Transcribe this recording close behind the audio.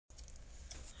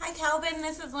Hi Calvin,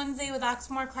 this is Lindsay with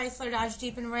Oxmoor, Chrysler, Dodge,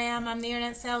 Jeep, and Ram. I'm the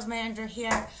Internet Sales Manager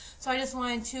here. So I just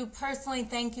wanted to personally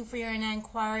thank you for your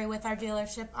inquiry with our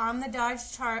dealership on the Dodge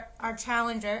our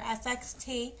Challenger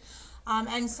SXT,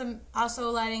 and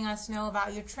also letting us know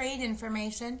about your trade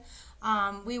information.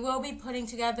 We will be putting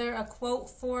together a quote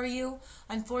for you.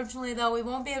 Unfortunately, though, we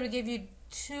won't be able to give you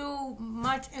too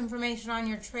much information on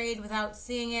your trade without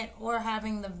seeing it or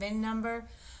having the VIN number.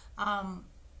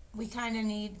 We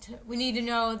need to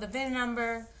know the VIN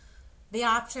number, the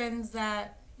options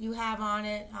that you have on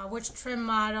it, which trim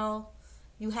model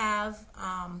you have.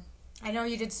 I know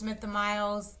you did submit the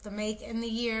miles, the make, and the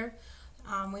year.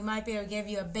 We might be able to give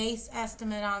you a base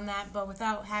estimate on that, but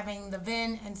without having the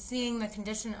VIN and seeing the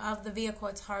condition of the vehicle,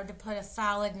 it's hard to put a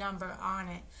solid number on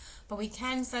it. But we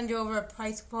can send you over a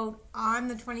price quote on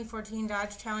the 2014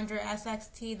 Dodge Challenger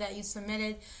SXT that you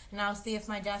submitted, and I'll see if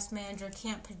my desk manager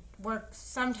can't work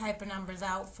some type of numbers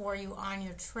out for you on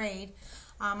your trade.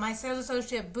 My sales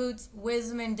associate, Boots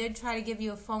Wisman, did try to give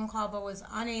you a phone call but was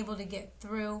unable to get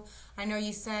through. I know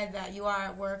you said that you are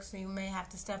at work, so you may have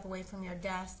to step away from your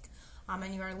desk.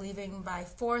 And you are leaving by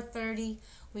 4:30.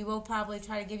 We will probably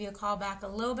try to give you a call back a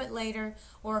little bit later,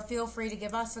 or feel free to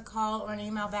give us a call or an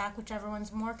email back, whichever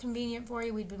one's more convenient for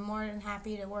you. We'd be more than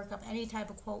happy to work up any type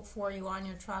of quote for you on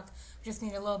your truck. We just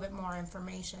need a little bit more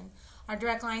information. Our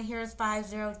direct line here is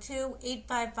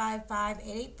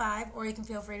 502-855-5885, or you can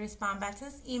feel free to respond back to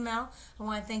this email. I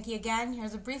want to thank you again.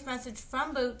 Here's a brief message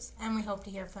from Boots, and we hope to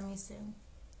hear from you soon.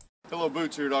 Hello,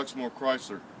 Boots here at Oxmoor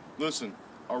Chrysler. Listen,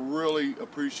 I really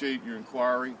appreciate your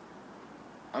inquiry.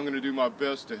 I'm going to do my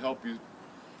best to help you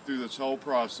through this whole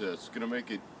process. It's going to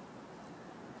make it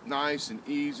nice and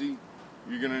easy.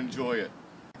 You're going to enjoy it.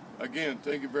 Again,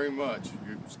 thank you very much.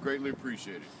 It's greatly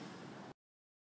appreciated.